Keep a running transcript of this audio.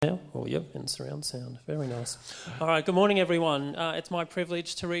Oh, yep, in surround sound. Very nice. All right, good morning, everyone. It's my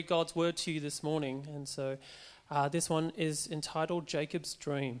privilege to read God's word to you this morning. And so this one is entitled Jacob's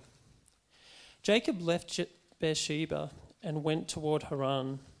Dream. Jacob left Beersheba and went toward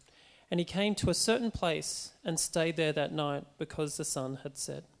Haran. And he came to a certain place and stayed there that night because the sun had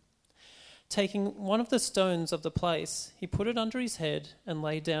set. Taking one of the stones of the place, he put it under his head and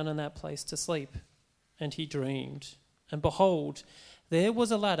lay down in that place to sleep. And he dreamed. And behold, there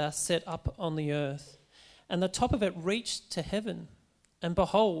was a ladder set up on the earth, and the top of it reached to heaven. And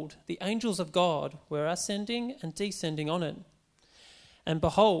behold, the angels of God were ascending and descending on it. And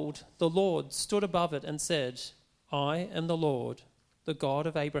behold, the Lord stood above it and said, I am the Lord, the God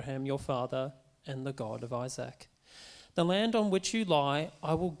of Abraham your father, and the God of Isaac. The land on which you lie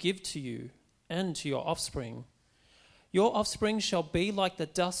I will give to you and to your offspring. Your offspring shall be like the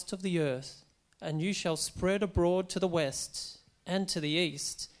dust of the earth, and you shall spread abroad to the west and to the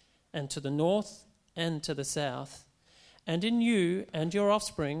east, and to the north, and to the south. And in you and your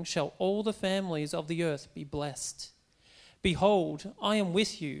offspring shall all the families of the earth be blessed. Behold, I am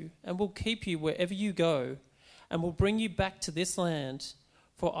with you, and will keep you wherever you go, and will bring you back to this land,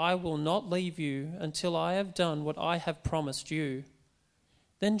 for I will not leave you until I have done what I have promised you.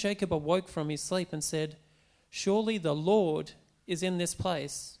 Then Jacob awoke from his sleep and said, Surely the Lord is in this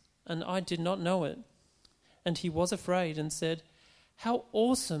place, and I did not know it. And he was afraid and said, How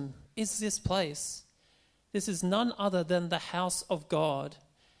awesome is this place! This is none other than the house of God,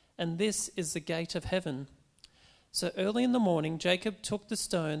 and this is the gate of heaven. So early in the morning Jacob took the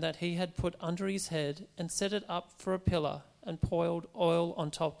stone that he had put under his head and set it up for a pillar and poured oil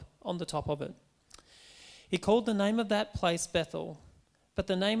on the top of it. He called the name of that place Bethel, but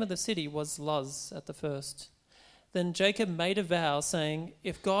the name of the city was Luz at the first. Then Jacob made a vow, saying,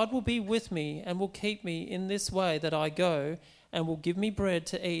 If God will be with me and will keep me in this way that I go, and will give me bread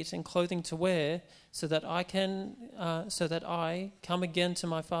to eat and clothing to wear, so that I come again to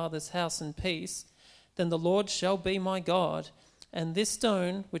my father's house in peace, then the Lord shall be my God, and this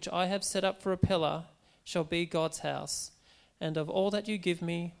stone which I have set up for a pillar shall be God's house. And of all that you give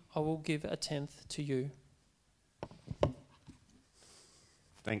me, I will give a tenth to you.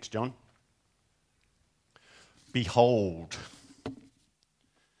 Thanks, John. Behold.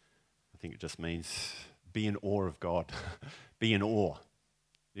 I think it just means be in awe of God. Be in awe.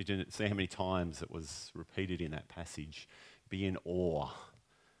 Did you see how many times it was repeated in that passage? Be in awe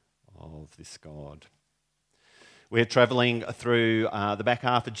of this God. We're travelling through the back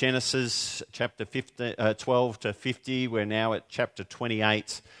half of Genesis, chapter 12 to 50. We're now at chapter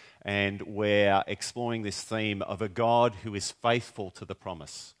 28, and we're exploring this theme of a God who is faithful to the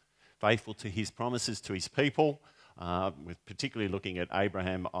promise, faithful to his promises to his people, with particularly looking at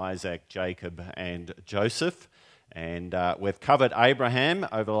Abraham, Isaac, Jacob, and Joseph. And we've covered Abraham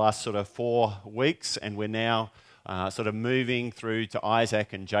over the last sort of 4 weeks, and we're now sort of moving through to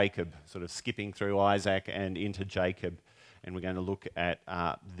Isaac and Jacob, sort of skipping through Isaac and into Jacob, and we're going to look at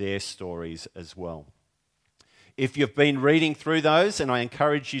their stories as well. If you've been reading through those, and I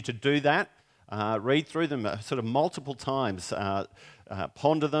encourage you to do that, read through them sort of multiple times,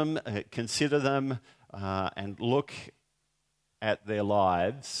 ponder them, consider them, and look at their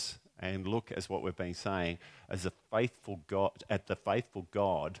lives, and look, as what we've been saying, as a faithful God, at the faithful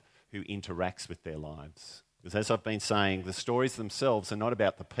God who interacts with their lives. Because as I've been saying, the stories themselves are not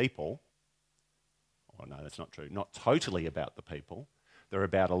about the people. Oh no, that's not true. Not totally about the people. They're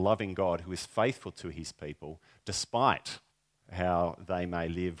about a loving God who is faithful to his people, despite how they may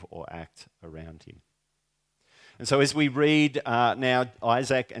live or act around him. And so as we read now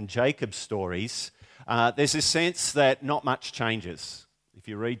Isaac and Jacob's stories, there's a sense that not much changes. If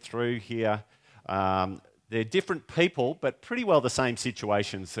you read through here, they're different people, but pretty well the same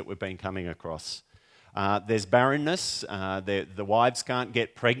situations that we've been coming across. There's barrenness, the wives can't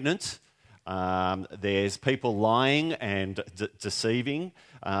get pregnant, there's people lying and deceiving,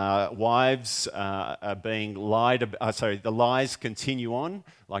 wives are being lied about, the lies continue on,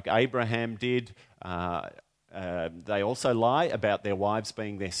 like Abraham did. They also lie about their wives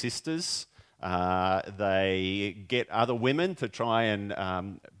being their sisters. They get other women to try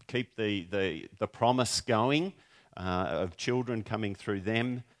and keep the promise going of children coming through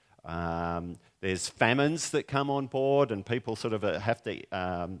them. There's famines that come on board, and people sort of have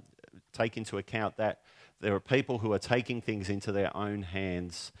to take into account that there are people who are taking things into their own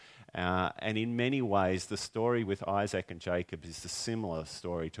hands. And in many ways, the story with Isaac and Jacob is a similar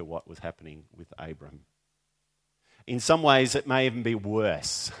story to what was happening with Abram. In some ways, it may even be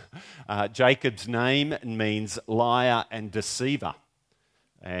worse. Jacob's name means liar and deceiver.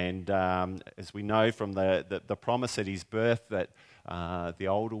 And as we know from the promise at his birth that The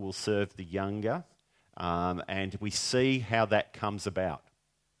older will serve the younger. And we see how that comes about.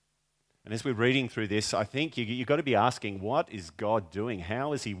 And as we're reading through this, I think you've got to be asking, what is God doing?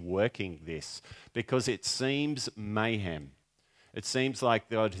 How is he working this? Because it seems mayhem. It seems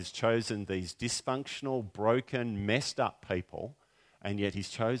like God has chosen these dysfunctional, broken, messed up people, and yet he's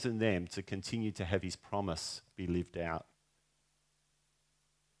chosen them to continue to have his promise be lived out.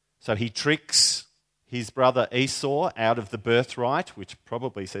 So he tricks his brother Esau out of the birthright, which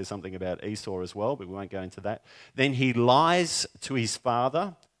probably says something about Esau as well, but we won't go into that. Then he lies to his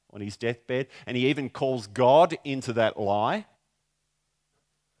father on his deathbed, and he even calls God into that lie.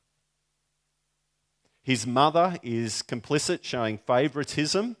 His mother is complicit, showing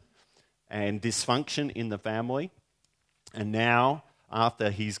favoritism and dysfunction in the family. And now, after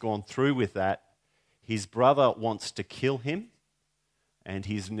he's gone through with that, his brother wants to kill him, and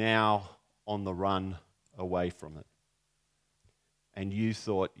he's now on the run away from it. And you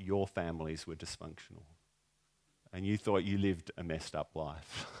thought your families were dysfunctional. And you thought you lived a messed up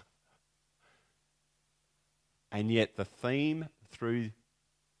life. And yet the theme through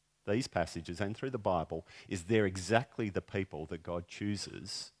these passages and through the Bible is they're exactly the people that God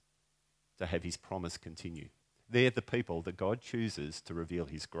chooses to have his promise continue. They're the people that God chooses to reveal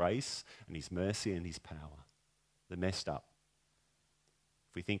his grace and his mercy and his power. The messed up.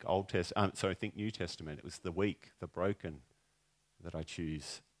 If we think think New Testament, it was the weak, the broken that I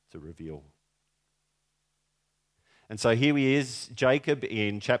choose to reveal. And so here he is, Jacob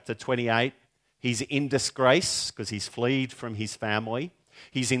in chapter 28. He's in disgrace because he's fled from his family.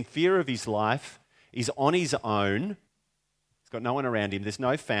 He's in fear of his life. He's on his own. He's got no one around him. There's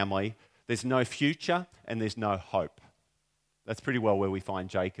no family. There's no future, and there's no hope. That's pretty well where we find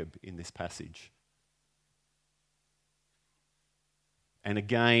Jacob in this passage. And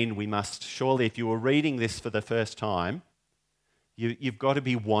again, we must surely, if you were reading this for the first time, you've got to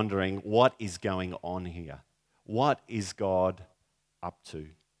be wondering, what is going on here? What is God up to?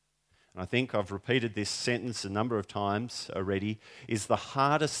 And I think I've repeated this sentence a number of times already, is the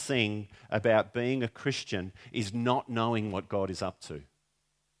hardest thing about being a Christian is not knowing what God is up to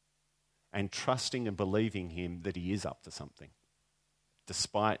and trusting and believing him that he is up to something,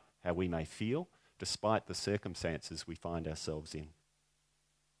 despite how we may feel, despite the circumstances we find ourselves in.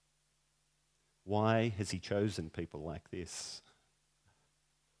 Why has he chosen people like this?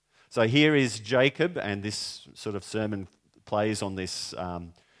 So here is Jacob, and this sort of sermon plays on this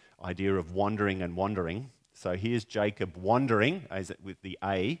idea of wandering and wandering. So here's Jacob wandering, with the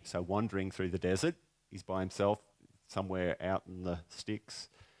A, so wandering through the desert. He's by himself somewhere out in the sticks.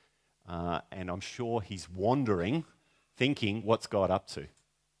 And I'm sure he's wandering, thinking, what's God up to?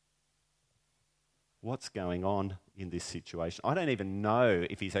 What's going on in this situation? I don't even know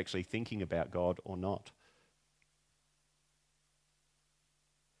if he's actually thinking about God or not.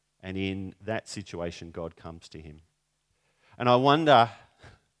 And in that situation, God comes to him. And I wonder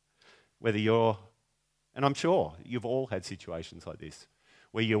whether and I'm sure you've all had situations like this,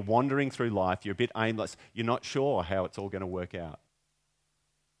 where you're wandering through life, you're a bit aimless, you're not sure how it's all going to work out.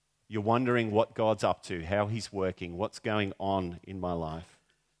 You're wondering what God's up to, how he's working, what's going on in my life.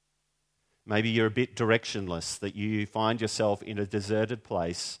 Maybe you're a bit directionless, that you find yourself in a deserted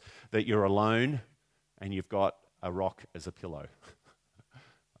place, that you're alone and you've got a rock as a pillow.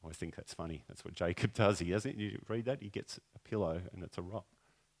 I always think that's funny. That's what Jacob does. He doesn't. You read that? He gets a pillow and it's a rock.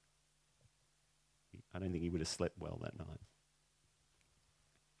 I don't think he would have slept well that night.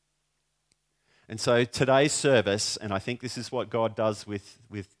 And so today's service, and I think this is what God does with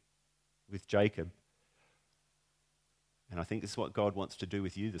Jacob, and I think this is what God wants to do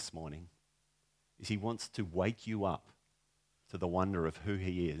with you this morning, is he wants to wake you up to the wonder of who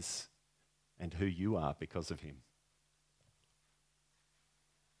he is and who you are because of him.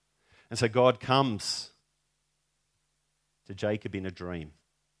 And so God comes to Jacob in a dream.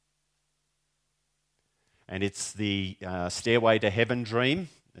 And it's the Stairway to Heaven dream,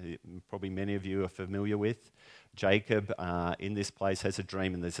 probably many of you are familiar with. Jacob in this place has a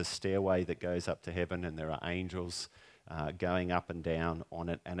dream, and there's a stairway that goes up to heaven, and there are angels going up and down on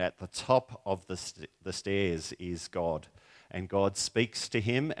it. And at the top of the stairs is God. And God speaks to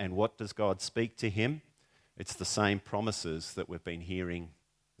him. And what does God speak to him? It's the same promises that we've been hearing,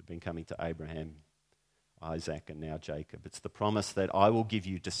 have been coming to Abraham, Isaac, and now Jacob. It's the promise that I will give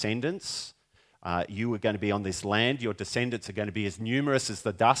you descendants. You are going to be on this land. Your descendants are going to be as numerous as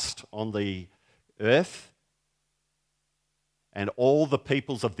the dust on the earth. And all the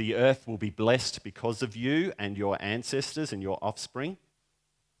peoples of the earth will be blessed because of you and your ancestors and your offspring.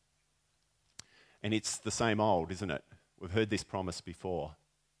 And it's the same old, isn't it? We've heard this promise before.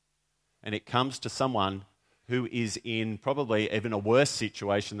 And it comes to someone who is in probably even a worse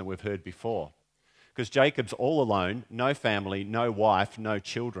situation than we've heard before. Because Jacob's all alone, no family, no wife, no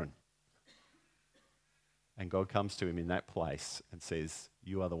children. And God comes to him in that place and says,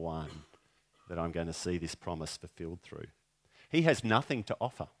 you are the one that I'm going to see this promise fulfilled through. He has nothing to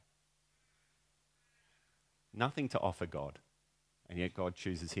offer. Nothing to offer God. And yet God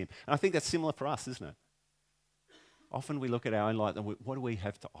chooses him. And I think that's similar for us, isn't it? Often we look at our own life and what do we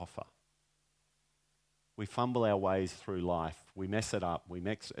have to offer? We fumble our ways through life. We mess it up.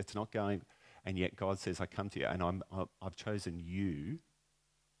 It's not going. And yet God says, I come to you and I've chosen you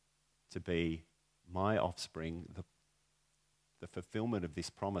to be my offspring, the fulfillment of this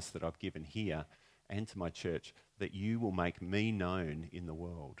promise that I've given here and to my church, that you will make me known in the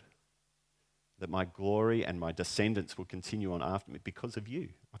world. That my glory and my descendants will continue on after me because of you.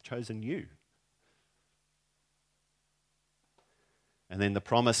 I've chosen you. And then the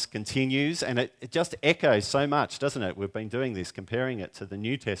promise continues, and it just echoes so much, doesn't it? We've been doing this, comparing it to the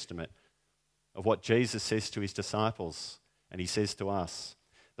New Testament of what Jesus says to his disciples, and he says to us.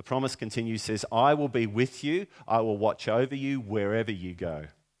 The promise continues, says, I will be with you, I will watch over you wherever you go.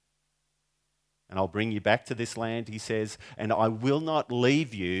 And I'll bring you back to this land, he says, and I will not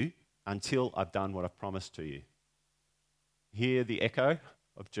leave you until I've done what I've promised to you. Hear the echo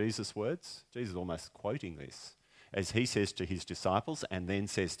of Jesus' words? Jesus is almost quoting this as he says to his disciples and then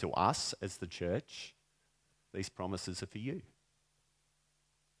says to us as the church, these promises are for you.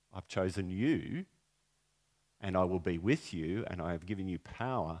 I've chosen you and I will be with you and I have given you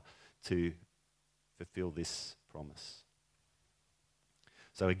power to fulfill this promise.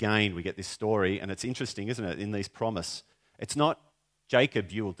 So again, we get this story and it's interesting, isn't it, in these promise. It's not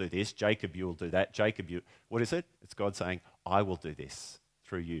Jacob, you will do this, Jacob, you will do that, Jacob, you... What is it? It's God saying, I will do this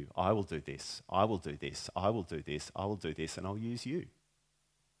through you. I will do this, I will do this, I will do this, I will do this, and I'll use you.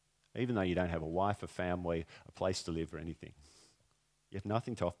 Even though you don't have a wife, a family, a place to live or anything. You have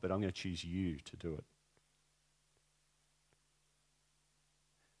nothing to offer, but I'm going to choose you to do it.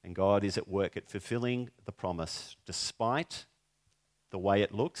 And God is at work at fulfilling the promise despite the way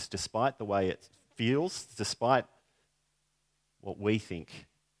it looks, despite the way it feels, despite what we think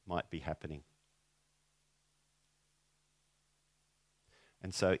might be happening.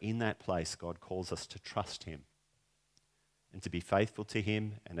 And so in that place, God calls us to trust him and to be faithful to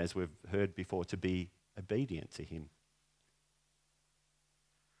him, and as we've heard before, to be obedient to him.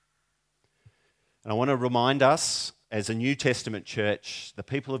 And I want to remind us, as a New Testament church, the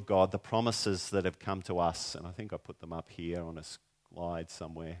people of God, the promises that have come to us, and I think I put them up here on a slide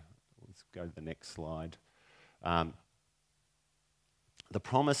somewhere. Let's go to the next slide. The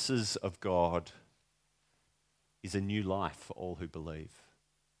promises of God is a new life for all who believe.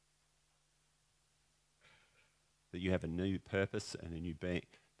 That you have a new purpose and a new being,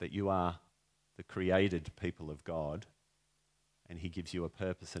 that you are the created people of God, and he gives you a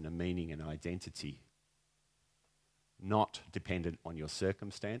purpose and a meaning and identity, not dependent on your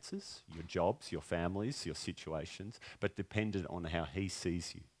circumstances, your jobs, your families, your situations, but dependent on how he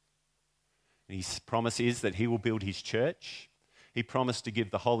sees you. And his promise is that he will build his church. He promised to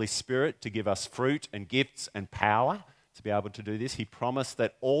give the Holy Spirit to give us fruit and gifts and power to be able to do this. He promised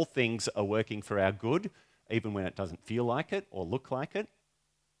that all things are working for our good, even when it doesn't feel like it or look like it.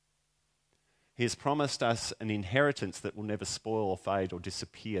 He has promised us an inheritance that will never spoil or fade or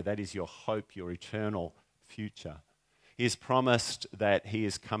disappear. That is your hope, your eternal future. He has promised that he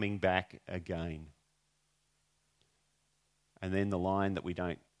is coming back again. And then the line that we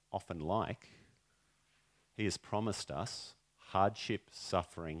don't often like, he has promised us hardship,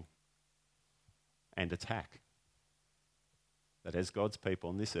 suffering, and attack. That as God's people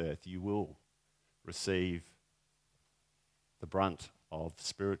on this earth, you will receive the brunt of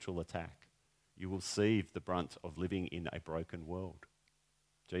spiritual attack. You will receive the brunt of living in a broken world.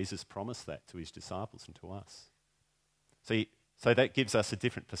 Jesus promised that to his disciples and to us. See, so that gives us a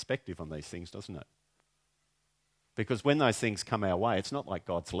different perspective on these things, doesn't it? Because when those things come our way, it's not like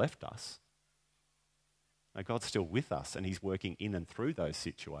God's left us. No, God's still with us and he's working in and through those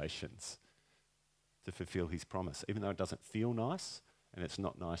situations to fulfill his promise, even though it doesn't feel nice and it's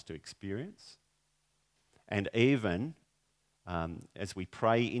not nice to experience. And even as we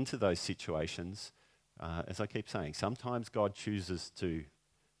pray into those situations, as I keep saying, sometimes God chooses to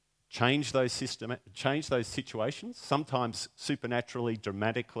change those situations, sometimes supernaturally,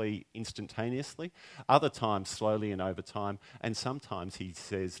 dramatically, instantaneously, other times slowly and over time, and sometimes he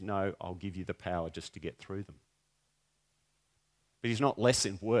says, no, I'll give you the power just to get through them. But he's not less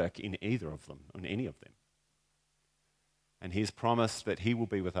in work in either of them, in any of them. And he's promised that he will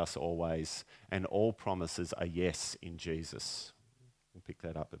be with us always, and all promises are yes in Jesus. We'll pick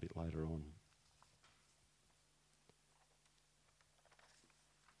that up a bit later on.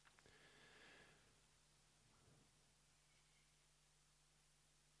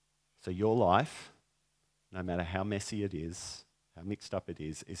 So your life, no matter how messy it is, how mixed up it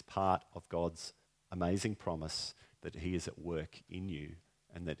is part of God's amazing promise that he is at work in you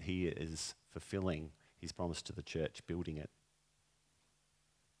and that he is fulfilling his promise to the church, building it.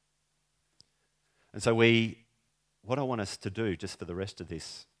 And so what I want us to do just for the rest of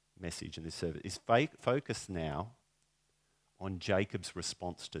this message and this service is focus now on Jacob's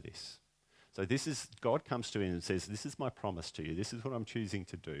response to this. So God comes to him and says, this is my promise to you. This is what I'm choosing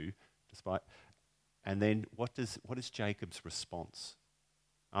to do. And then what is Jacob's response?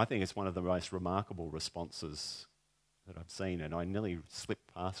 I think it's one of the most remarkable responses that I've seen, and I nearly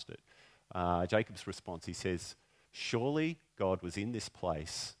slipped past it. Jacob's response, he says, surely God was in this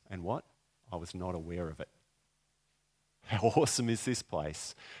place, and what? I was not aware of it. How awesome is this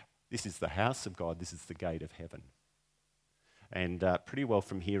place? This is the house of God. This is the gate of heaven. And pretty well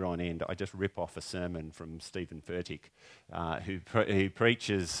from here on end, I just rip off a sermon from Stephen Furtick, who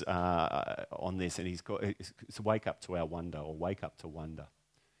preaches on this, and it's Wake Up to Our Wonder, or Wake Up to Wonder.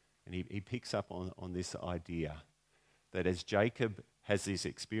 And he picks up on this idea that as Jacob has this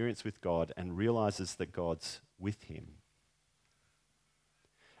experience with God and realizes that God's with him,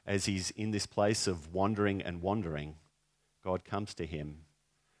 as he's in this place of wandering and wandering, God comes to him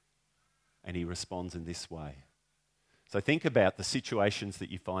and he responds in this way. So think about the situations that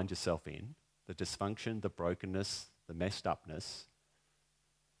you find yourself in, the dysfunction, the brokenness, the messed upness.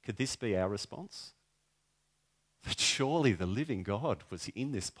 Could this be our response? That surely the living God was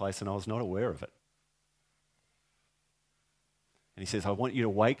in this place and I was not aware of it. And he says, I want you to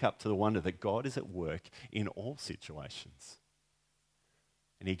wake up to the wonder that God is at work in all situations.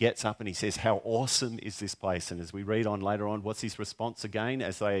 And he gets up and he says, how awesome is this place? And as we read on later on, what's his response again,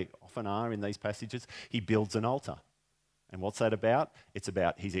 as they often are in these passages? He builds an altar. And what's that about? It's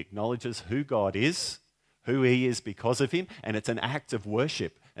about he acknowledges who God is, who he is because of him, and it's an act of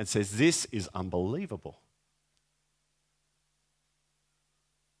worship and says, this is unbelievable.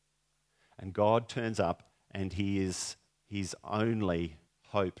 And God turns up and he is his only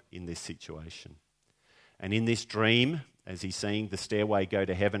hope in this situation. And in this dream, as he's seeing the stairway go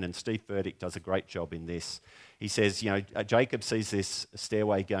to heaven, and Steve Furtick does a great job in this. He says, Jacob sees this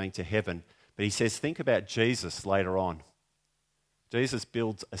stairway going to heaven, but he says, think about Jesus later on. Jesus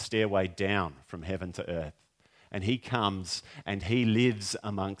builds a stairway down from heaven to earth, and he comes and he lives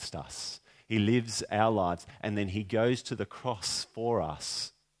amongst us. He lives our lives, and then he goes to the cross for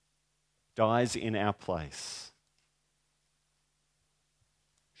us, dies in our place.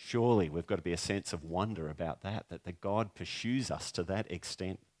 Surely we've got to be a sense of wonder about that the God pursues us to that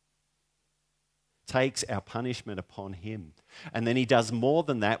extent. Takes our punishment upon him. And then he does more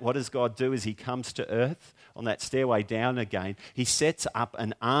than that. What does God do as he comes to earth on that stairway down again? He sets up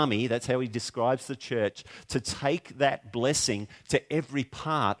an army, that's how he describes the church, to take that blessing to every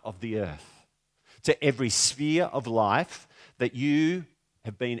part of the earth, to every sphere of life that you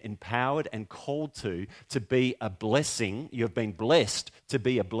have been empowered and called to be a blessing. You've been blessed to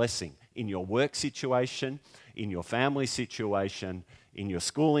be a blessing in your work situation, in your family situation, in your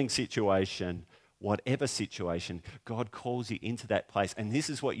schooling situation, whatever situation. God calls you into that place. And this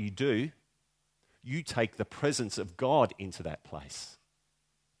is what you do. You take the presence of God into that place.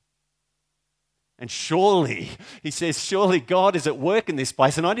 And surely, he says, surely God is at work in this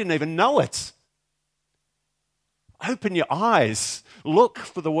place and I didn't even know it. Open your eyes. Look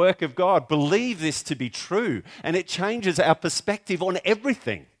for the work of God. Believe this to be true. And it changes our perspective on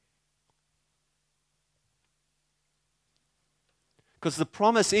everything. Because the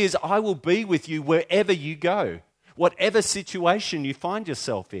promise is, I will be with you wherever you go. Whatever situation you find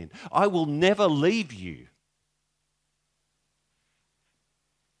yourself in, I will never leave you.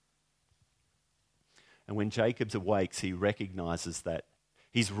 And when Jacob awakes, he recognizes that.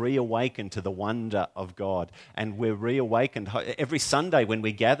 He's reawakened to the wonder of God. And we're reawakened every Sunday when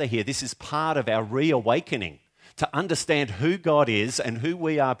we gather here. This is part of our reawakening, to understand who God is and who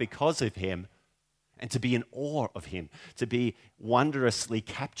we are because of him, and to be in awe of him, to be wondrously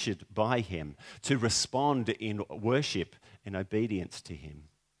captured by him, to respond in worship and obedience to him.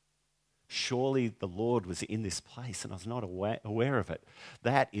 Surely the Lord was in this place and I was not aware of it.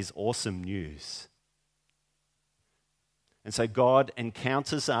 That is awesome news. And so God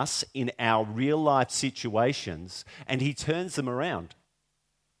encounters us in our real life situations and he turns them around.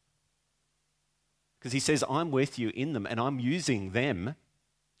 Because he says, I'm with you in them and I'm using them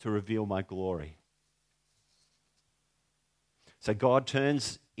to reveal my glory. So God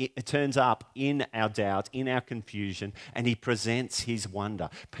turns up in our doubt, in our confusion, and he presents his wonder.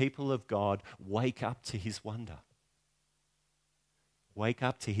 People of God, wake up to his wonder. Wake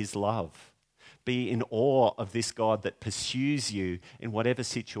up to his love. Be in awe of this God that pursues you in whatever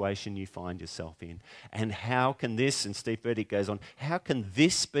situation you find yourself in. And how can this, and Steve Burdick goes on, how can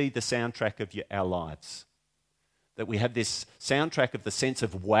this be the soundtrack of our lives? That we have this soundtrack of the sense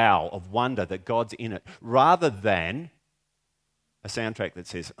of wow, of wonder, that God's in it, rather than a soundtrack that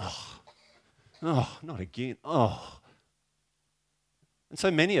says, oh, not again, oh. And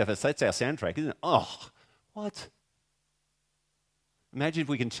so many of us, that's our soundtrack, isn't it? Oh, what? Imagine if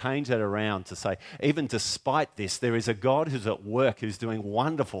we can change that around to say, even despite this, there is a God who's at work, who's doing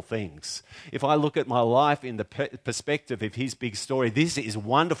wonderful things. If I look at my life in the perspective of his big story, this is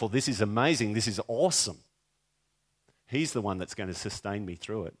wonderful, this is amazing, this is awesome. He's the one that's going to sustain me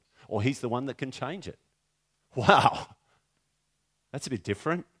through it, or he's the one that can change it. Wow, that's a bit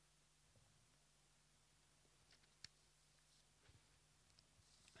different.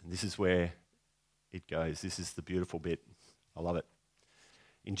 And this is where it goes. This is the beautiful bit. I love it.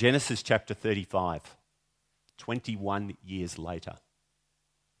 In Genesis chapter 35, 21 years later,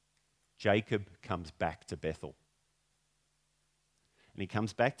 Jacob comes back to Bethel. And he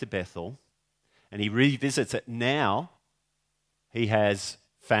comes back to Bethel and he revisits it. Now he has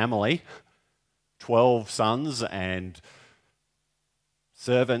family, 12 sons and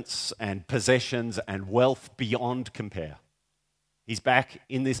servants and possessions and wealth beyond compare. He's back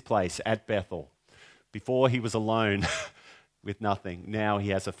in this place at Bethel. Before he was alone with nothing. Now he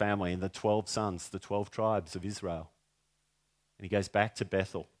has a family and the 12 sons, the 12 tribes of Israel. And he goes back to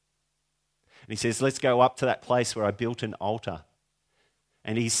Bethel. And he says, let's go up to that place where I built an altar.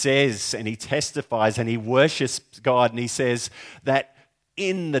 And he says, and he testifies, and he worships God, and he says that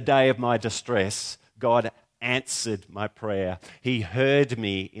in the day of my distress, God answered my prayer. He heard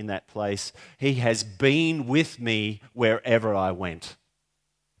me in that place. He has been with me wherever I went.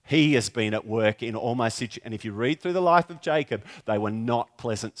 He has been at work in all my situations. And if you read through the life of Jacob, they were not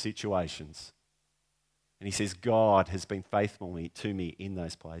pleasant situations. And he says, God has been faithful to me in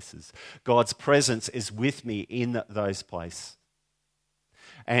those places. God's presence is with me in those places.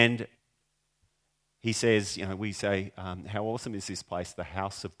 And he says, we say, how awesome is this place, the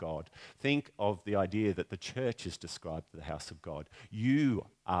house of God. Think of the idea that the church is described as the house of God. You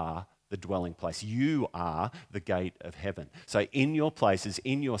are the dwelling place. You are the gate of heaven. So in your places,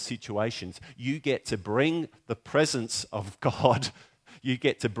 in your situations, you get to bring the presence of God. You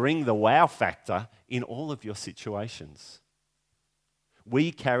get to bring the wow factor in all of your situations.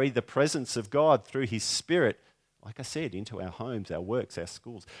 We carry the presence of God through his Spirit, like I said, into our homes, our works, our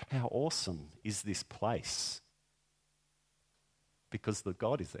schools. How awesome is this place? Because the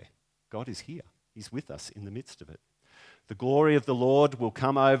God is there. God is here. He's with us in the midst of it. The glory of the Lord will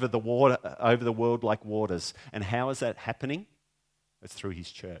come over the world like waters. And how is that happening? It's through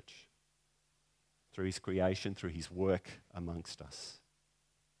his church, through his creation, through his work amongst us.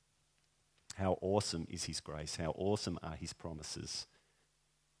 How awesome is his grace? How awesome are his promises?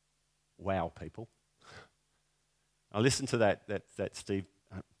 Wow, people. I listened to that Steve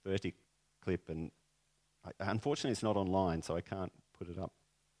Burdick clip, and unfortunately it's not online, so I can't put it up.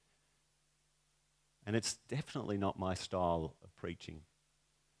 And it's definitely not my style of preaching,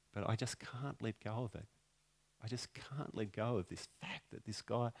 but I just can't let go of it. I just can't let go of this fact that this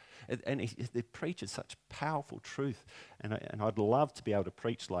guy, and he preaches such powerful truth, and I'd love to be able to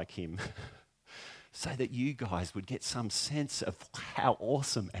preach like him so that you guys would get some sense of how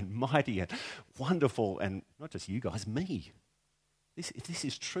awesome and mighty and wonderful, and not just you guys, me. If this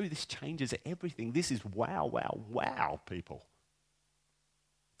is true, this changes everything. This is wow, wow, wow, people.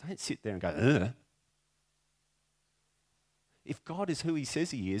 Don't sit there and go, ugh. If God is who he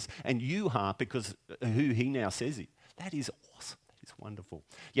says he is, and you are because who he now says he, that is awesome. That is wonderful.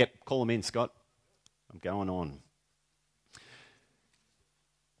 Yep, call them in, Scott. I'm going on.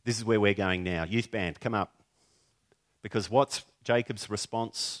 This is where we're going now. Youth band, come up. Because what's Jacob's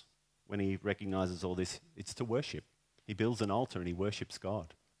response when he recognizes all this? It's to worship. He builds an altar and he worships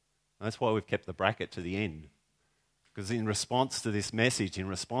God. And that's why we've kept the bracket to the end. Because in response to this message, in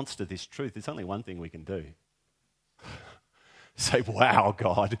response to this truth, there's only one thing we can do. Say, wow,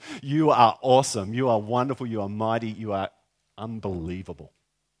 God, you are awesome. You are wonderful. You are mighty. You are unbelievable.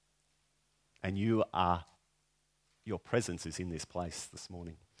 And your presence is in this place this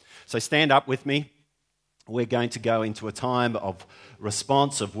morning. So stand up with me. We're going to go into a time of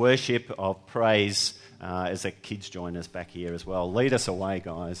response, of worship, of praise as the kids join us back here as well. Lead us away,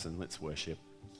 guys, and let's worship.